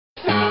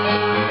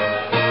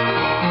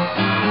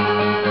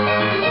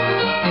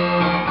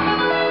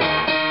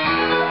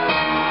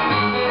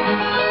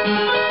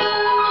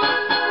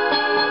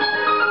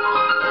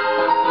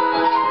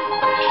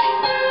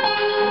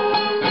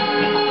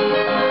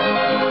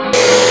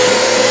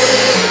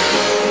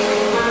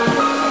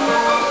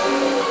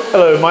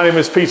Hello, my name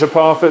is Peter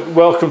Parfitt.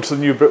 Welcome to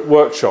the new Brit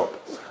workshop.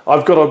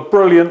 I've got a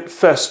brilliant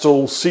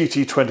Festool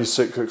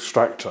CT26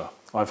 extractor.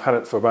 I've had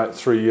it for about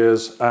 3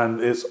 years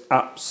and it's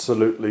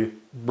absolutely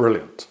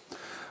brilliant.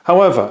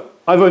 However,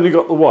 I've only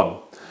got the one.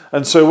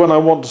 And so when I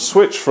want to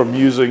switch from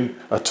using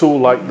a tool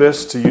like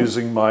this to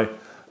using my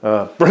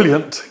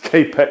brilliant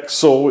Capex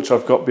saw, which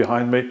I've got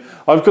behind me,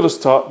 I've got to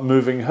start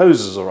moving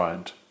hoses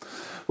around.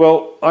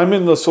 Well, I'm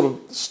in the sort of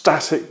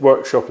static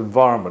workshop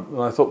environment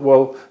and I thought,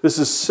 well, this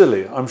is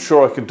silly. I'm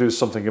sure I can do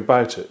something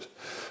about it.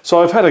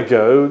 So I've had a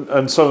go,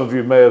 and some of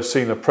you may have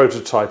seen a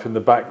prototype in the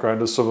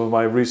background of some of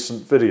my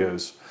recent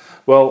videos.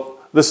 Well,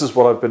 this is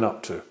what I've been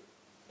up to.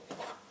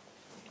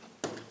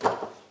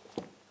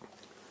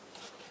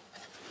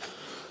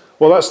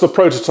 Well, that's the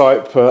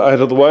prototype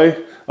out of the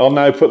way. I'll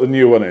now put the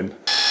new one in.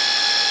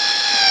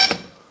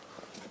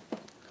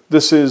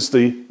 This is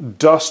the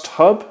dust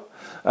hub,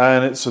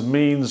 and it's a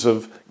means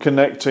of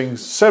connecting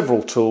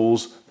several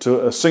tools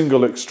to a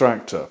single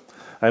extractor.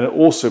 And it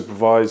also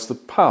provides the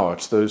power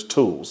to those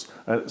tools.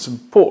 And it's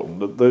important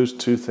that those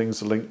two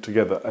things are linked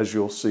together, as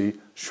you'll see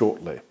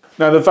shortly.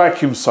 Now, the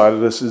vacuum side of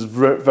this is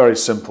very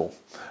simple.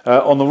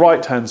 On the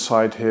right-hand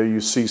side here, you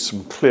see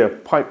some clear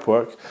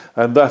pipework,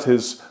 and that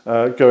is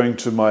going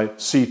to my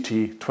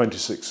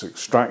CT26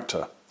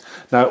 extractor.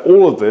 Now,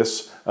 all of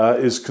this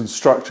is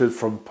constructed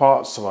from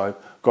parts that I've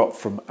got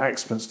from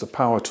Axminster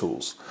Power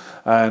Tools,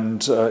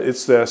 and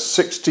it's their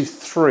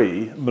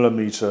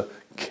 63mm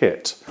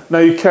kit. Now,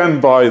 you can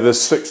buy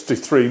this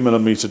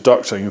 63mm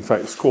ducting, in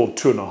fact it's called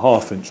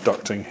 2.5-inch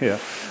ducting here,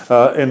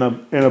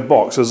 in a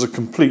box as a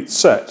complete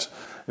set.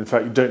 In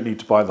fact, you don't need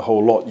to buy the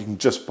whole lot, you can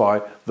just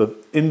buy the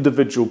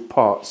individual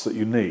parts that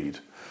you need.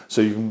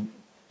 So you can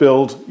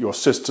build your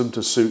system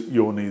to suit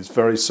your needs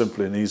very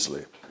simply and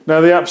easily. Now,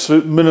 the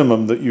absolute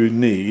minimum that you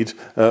need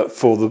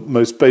for the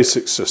most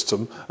basic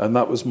system, and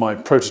that was my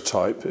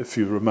prototype, if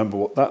you remember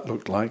what that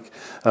looked like,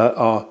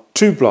 are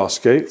 2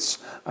 blast gates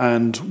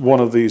and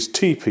one of these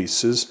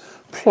T-pieces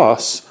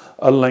plus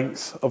a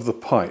length of the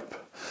pipe.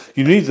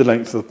 You need the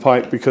length of the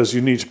pipe because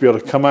you need to be able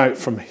to come out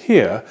from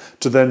here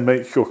to then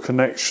make your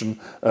connection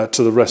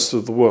to the rest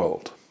of the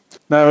world.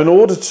 Now, in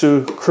order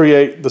to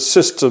create the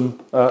system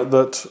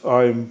that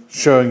I'm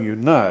showing you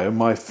now,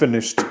 my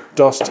finished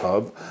dust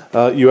hub,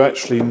 you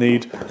actually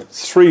need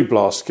 3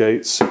 blast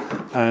gates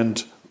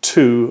and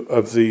 2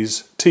 of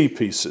these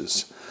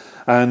T-pieces.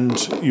 And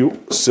you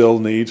still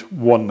need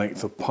 1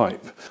 length of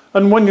pipe.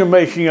 And when you're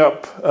making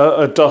up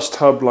a dust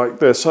hub like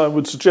this, I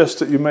would suggest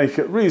that you make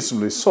it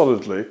reasonably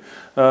solidly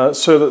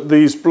so that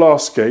these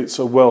blast gates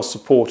are well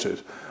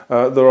supported.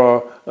 There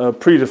are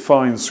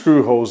predefined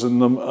screw holes in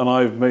them, and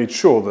I've made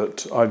sure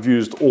that I've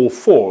used all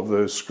 4 of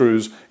those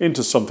screws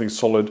into something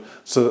solid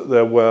so that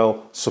they're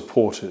well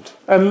supported.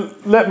 And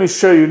let me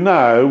show you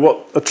now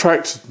what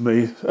attracted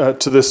me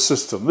to this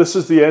system. This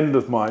is the end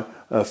of my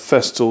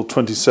Festool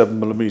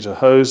 27mm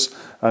hose,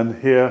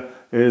 and here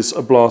is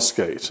a blast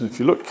gate. And if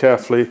you look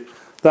carefully,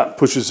 that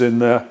pushes in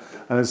there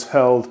and is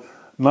held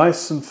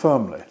nice and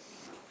firmly.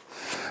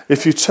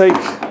 If you take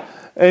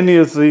any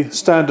of the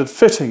standard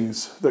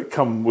fittings that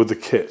come with the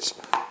kit,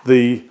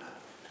 the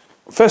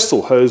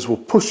Festool hose will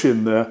push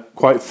in there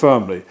quite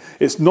firmly.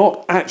 It's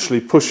not actually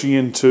pushing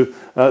into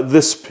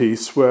this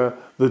piece where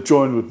the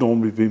join would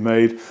normally be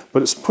made,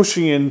 but it's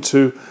pushing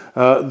into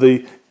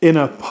the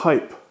inner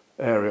pipe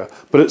area,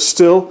 but it's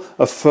still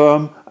a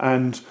firm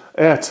and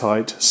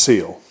airtight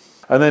seal.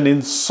 And then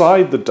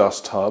inside the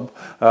dust hub,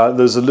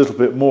 there's a little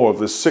bit more of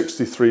this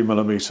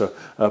 63mm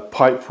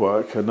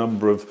pipework, a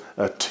number of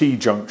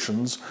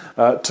T-junctions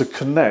to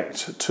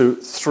connect to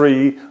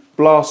 3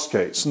 blast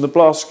gates. And the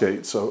blast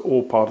gates are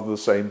all part of the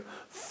same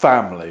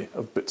family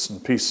of bits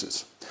and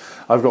pieces.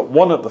 I've got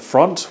one at the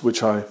front,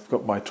 which I've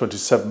got my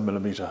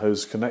 27mm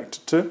hose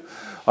connected to.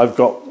 I've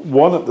got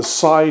one at the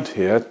side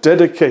here,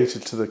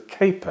 dedicated to the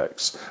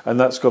Capex, and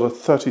that's got a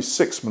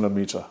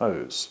 36mm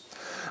hose.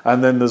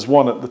 And then there's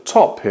one at the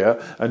top here,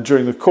 and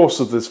during the course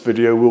of this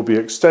video we'll be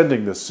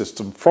extending this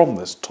system from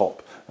this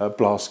top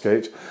blast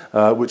gate,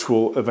 which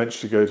will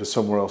eventually go to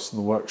somewhere else in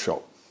the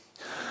workshop.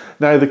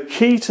 Now, the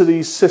key to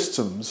these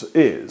systems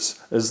is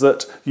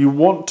that you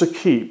want to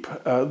keep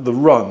the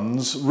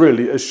runs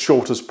really as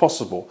short as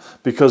possible,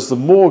 because the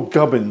more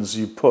gubbins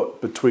you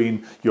put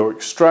between your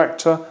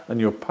extractor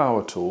and your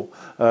power tool,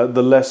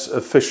 the less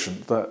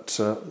efficient that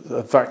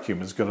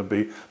vacuum is going to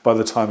be by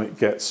the time it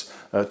gets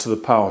to the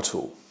power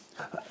tool.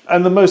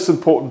 And the most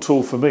important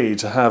tool for me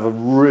to have a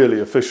really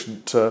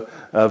efficient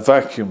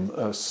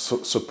vacuum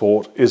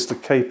support is the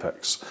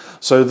Capex.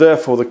 So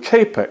therefore the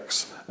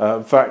Capex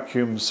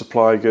vacuum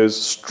supply goes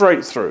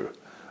straight through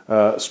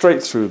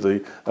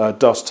the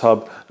dust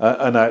hub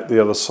and out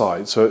the other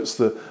side. So it's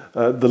the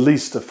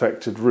least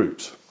affected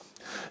route.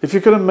 If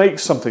you're going to make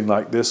something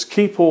like this,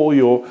 keep all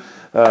your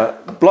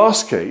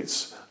blast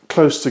gates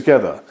close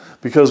together,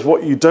 because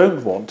what you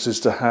don't want is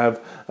to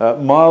have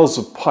miles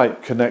of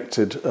pipe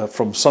connected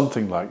from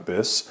something like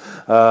this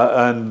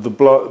and the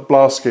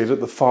blast gate at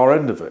the far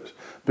end of it,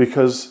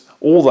 because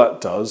all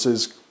that does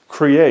is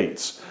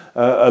creates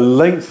a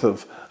length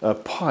of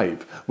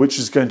pipe which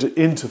is going to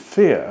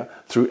interfere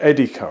through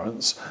eddy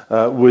currents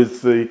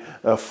with the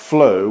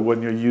flow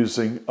when you're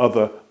using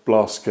other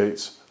blast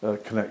gates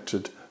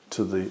connected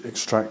to the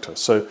extractor.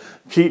 So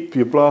keep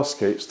your blast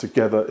gates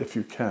together if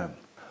you can.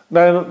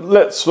 Now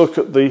let's look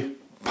at the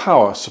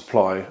power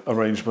supply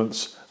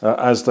arrangements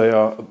as they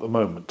are at the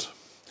moment.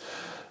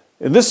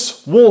 In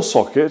this wall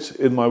socket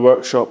in my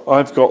workshop,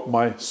 I've got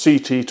my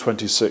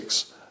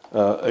CT26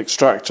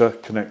 extractor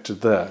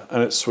connected there,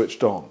 and it's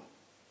switched on.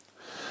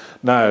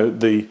 Now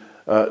the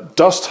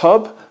dust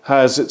hub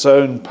has its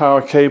own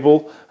power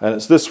cable, and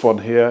it's this one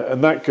here,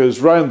 and that goes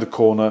round the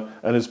corner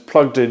and is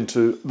plugged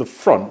into the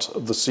front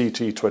of the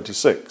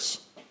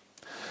CT26.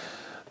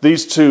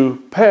 These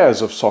two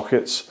pairs of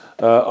sockets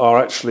are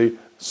actually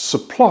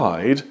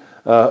supplied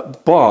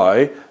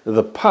by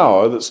the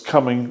power that's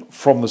coming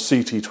from the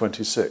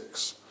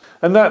CT26.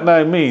 And that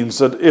now means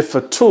that if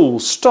a tool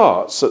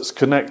starts that's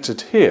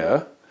connected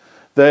here,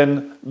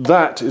 then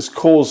that is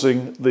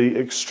causing the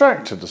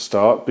extractor to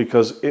start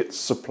because it's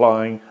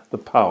supplying the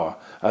power.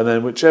 And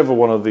then whichever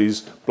one of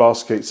these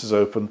blast gates is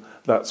open,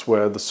 that's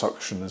where the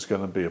suction is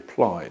going to be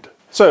applied.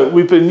 So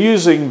we've been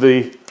using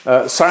the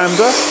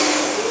sander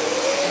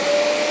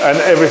and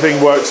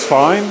everything works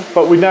fine,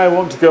 but we now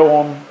want to go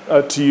on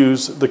to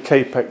use the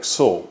Capex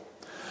saw.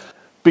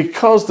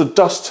 Because the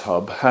dust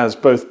hub has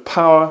both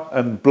power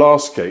and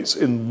blast gates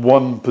in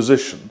one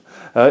position,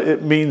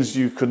 it means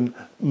you can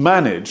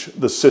manage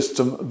the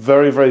system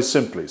very, very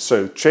simply.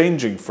 So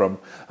changing from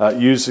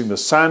using the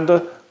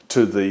sander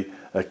to the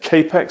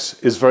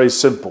Capex is very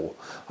simple.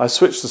 I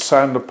switch the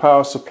sander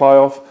power supply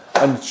off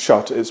and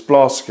shut its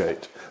blast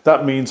gate.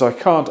 That means I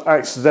can't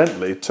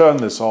accidentally turn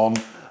this on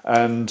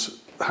and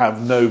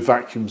have no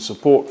vacuum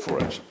support for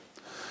it.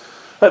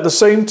 At the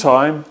same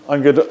time,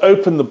 I'm going to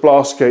open the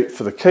blast gate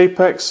for the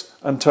Capex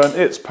and turn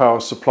its power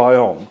supply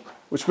on,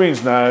 which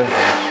means now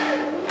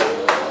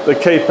the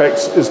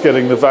Capex is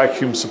getting the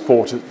vacuum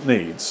support it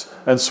needs.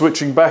 And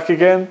switching back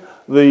again,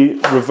 the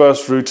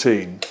reverse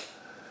routine.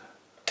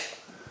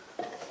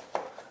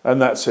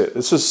 And that's it.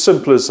 It's as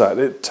simple as that.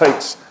 It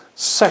takes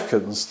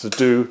seconds to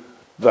do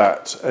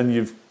that, and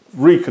you've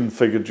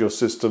reconfigured your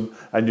system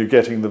and you're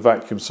getting the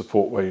vacuum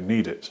support where you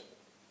need it.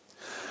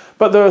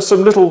 But there are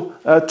some little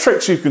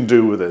tricks you can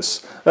do with this.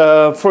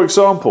 For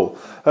example,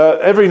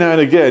 every now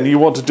and again you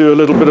want to do a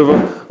little bit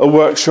of a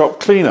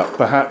workshop cleanup,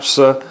 perhaps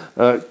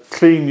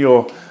clean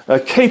your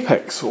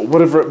Capex or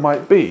whatever it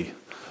might be.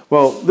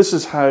 Well, this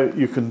is how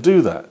you can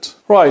do that.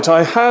 Right,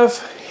 I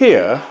have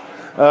here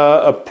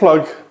a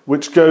plug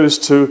which goes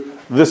to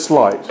this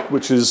light,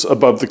 which is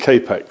above the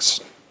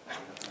Capex.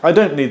 I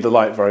don't need the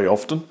light very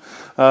often,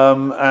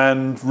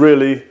 and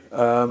really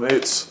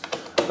it's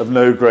of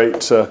no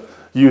great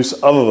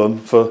use other than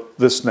for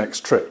this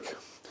next trick.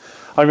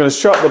 I'm going to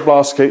shut the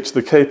blast gate to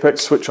the Capex,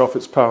 switch off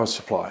its power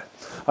supply.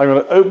 I'm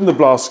going to open the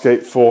blast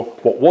gate for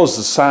what was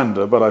the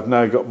sander, but I've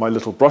now got my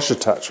little brush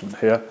attachment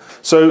here.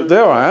 So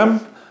there I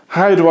am.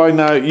 How do I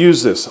now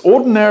use this?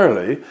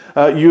 Ordinarily,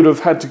 you'd have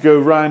had to go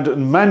round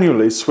and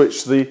manually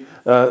switch the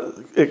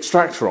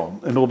extractor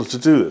on in order to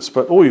do this,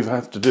 but all you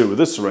have to do with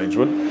this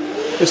arrangement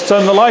is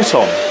turn the light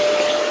on,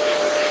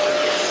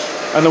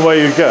 and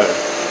away you go.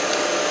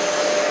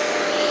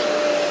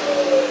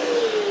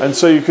 And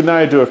so you can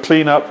now do a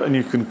clean up and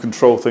you can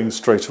control things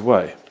straight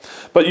away.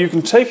 But you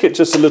can take it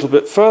just a little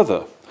bit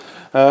further.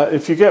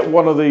 If you get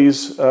one of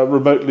these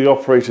remotely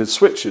operated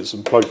switches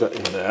and plug that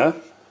in there,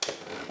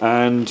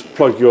 and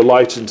plug your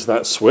light into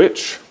that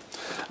switch,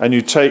 and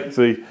you take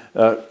the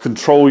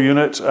control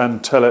unit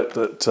and tell it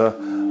that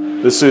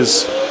this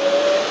is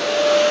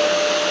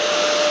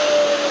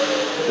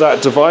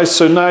that device.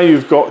 So now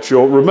you've got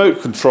your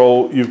remote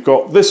control, you've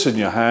got this in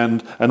your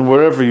hand, and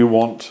wherever you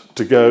want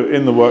to go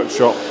in the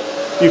workshop,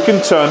 you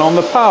can turn on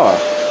the power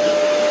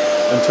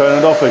and turn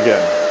it off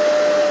again.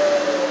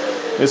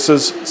 It's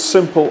as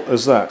simple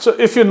as that. So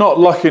if you're not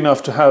lucky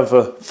enough to have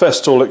a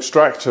Festool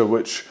extractor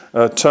which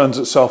turns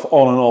itself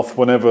on and off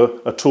whenever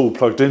a tool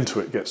plugged into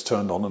it gets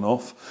turned on and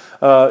off,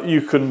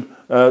 you can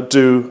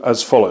do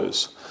as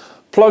follows.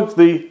 Plug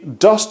the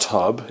dust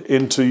hub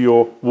into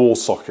your wall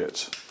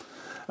socket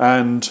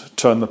and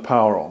turn the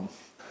power on.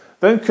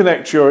 Then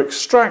connect your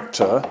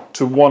extractor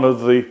to one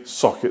of the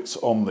sockets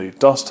on the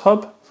dust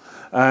hub,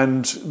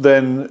 and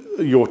then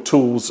your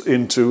tools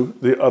into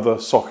the other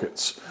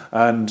sockets.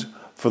 And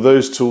for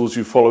those tools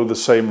you follow the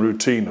same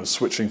routine of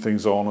switching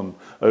things on and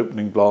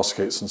opening blast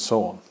gates and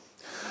so on.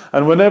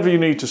 And whenever you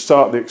need to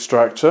start the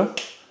extractor,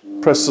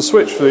 press the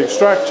switch for the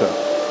extractor.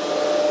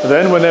 And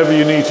then whenever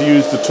you need to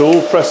use the tool,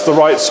 press the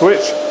right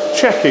switch,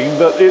 checking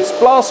that its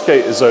blast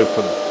gate is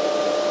open.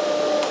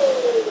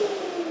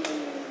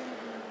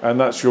 And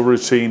that's your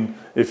routine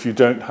if you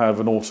don't have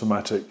an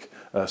automatic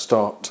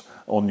start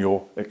on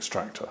your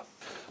extractor.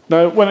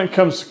 Now, when it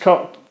comes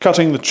to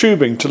cutting the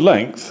tubing to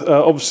length,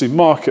 obviously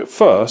mark it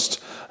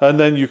first, and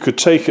then you could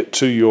take it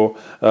to your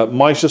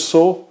mitre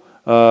saw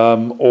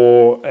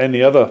or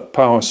any other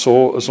power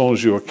saw, as long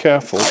as you are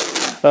careful.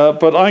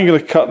 But I'm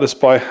going to cut this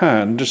by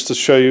hand just to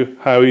show you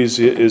how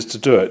easy it is to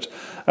do it.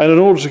 And in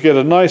order to get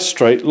a nice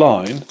straight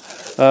line,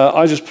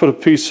 I just put a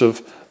piece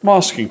of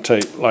masking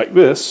tape like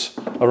this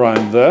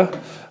around there,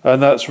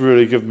 and that's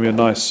really given me a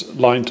nice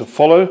line to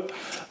follow.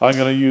 I'm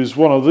going to use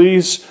one of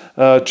these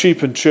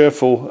cheap and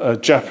cheerful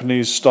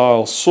Japanese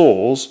style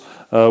saws,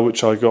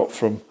 which I got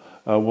from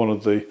one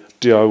of the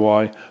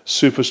DIY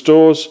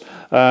superstores,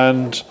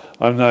 and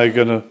I'm now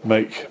going to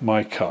make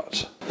my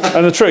cut.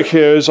 And the trick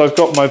here is I've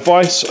got my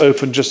vise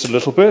open just a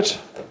little bit,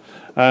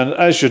 and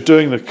as you're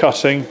doing the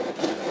cutting,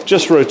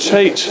 just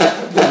rotate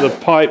the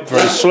pipe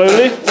very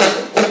slowly.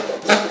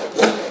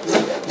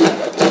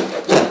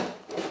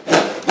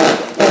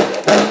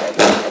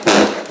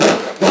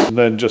 And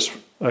then just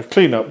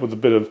clean up with a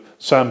bit of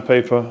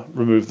sandpaper,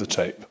 remove the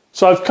tape.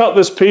 So I've cut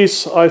this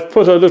piece, I've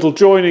put a little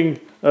joining,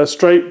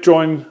 straight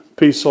join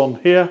piece on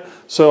here,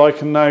 so I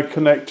can now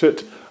connect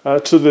it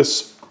to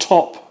this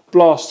top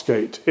blast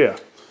gate here.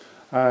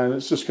 And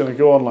it's just going to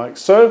go on like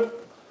so.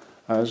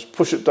 And just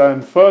push it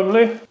down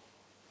firmly.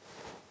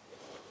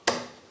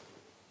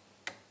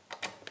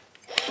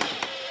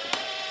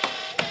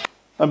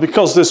 And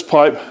because this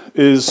pipe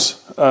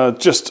is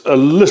just a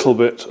little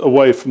bit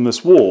away from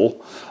this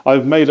wall,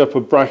 I've made up a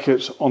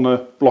bracket on a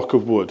block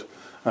of wood.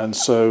 And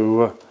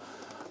so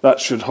that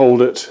should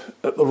hold it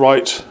at the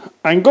right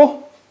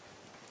angle.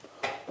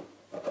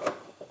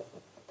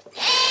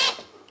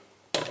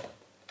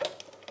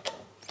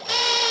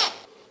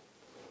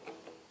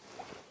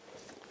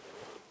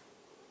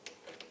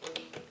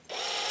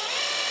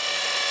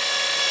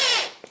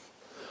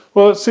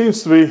 Well, it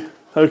seems to be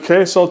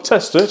okay, so I'll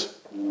test it.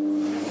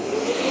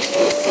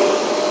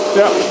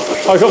 Yeah,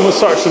 I got my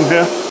suction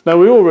here. Now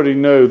we already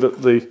know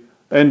that the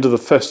end of the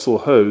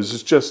Festool hose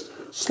is just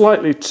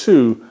slightly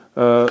too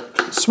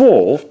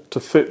small to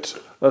fit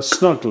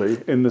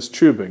snugly in this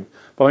tubing.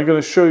 But I'm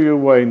going to show you a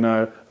way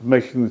now of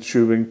making the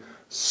tubing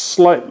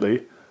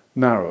slightly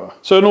narrower.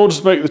 So in order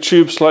to make the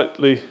tube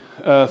slightly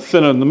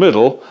thinner in the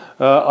middle,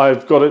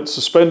 I've got it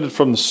suspended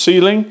from the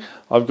ceiling.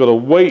 I've got a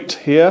weight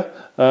here,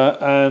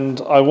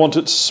 and I want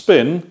it to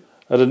spin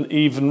at an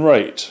even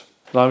rate.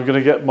 Now I'm going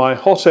to get my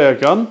hot air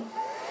gun,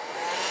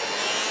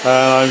 and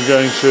I'm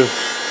going to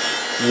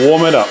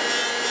warm it up.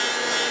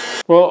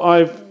 Well,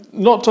 I've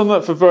not done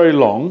that for very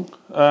long,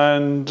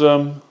 and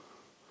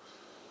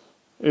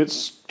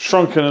it's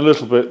shrunken a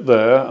little bit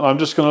there, and I'm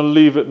just going to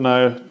leave it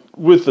now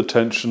with the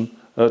tension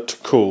to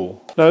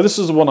cool. Now this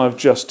is the one I've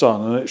just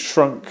done, and it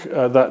shrunk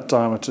that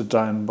diameter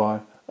down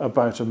by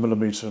about 1.5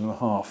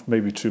 millimeters,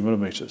 maybe 2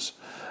 millimeters.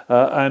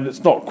 And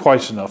it's not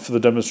quite enough for the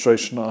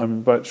demonstration I'm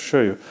about to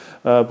show you.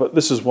 But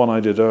this is one I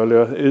did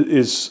earlier. It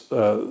is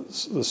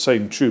the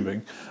same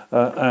tubing,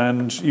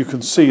 and you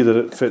can see that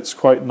it fits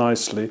quite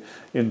nicely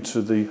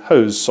into the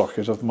hose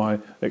socket of my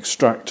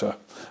extractor.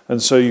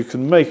 And so you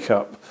can make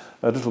up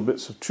little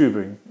bits of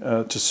tubing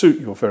to suit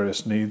your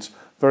various needs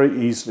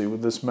very easily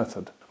with this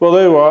method. Well,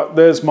 there you are.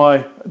 There's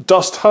my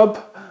dust hub,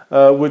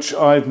 which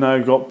I've now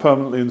got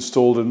permanently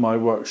installed in my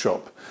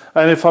workshop.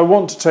 And if I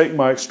want to take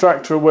my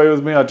extractor away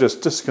with me, I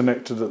just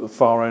disconnect it at the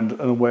far end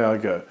and away I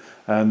go.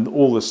 And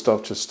all this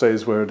stuff just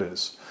stays where it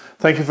is.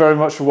 Thank you very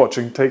much for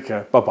watching. Take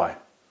care. Bye-bye.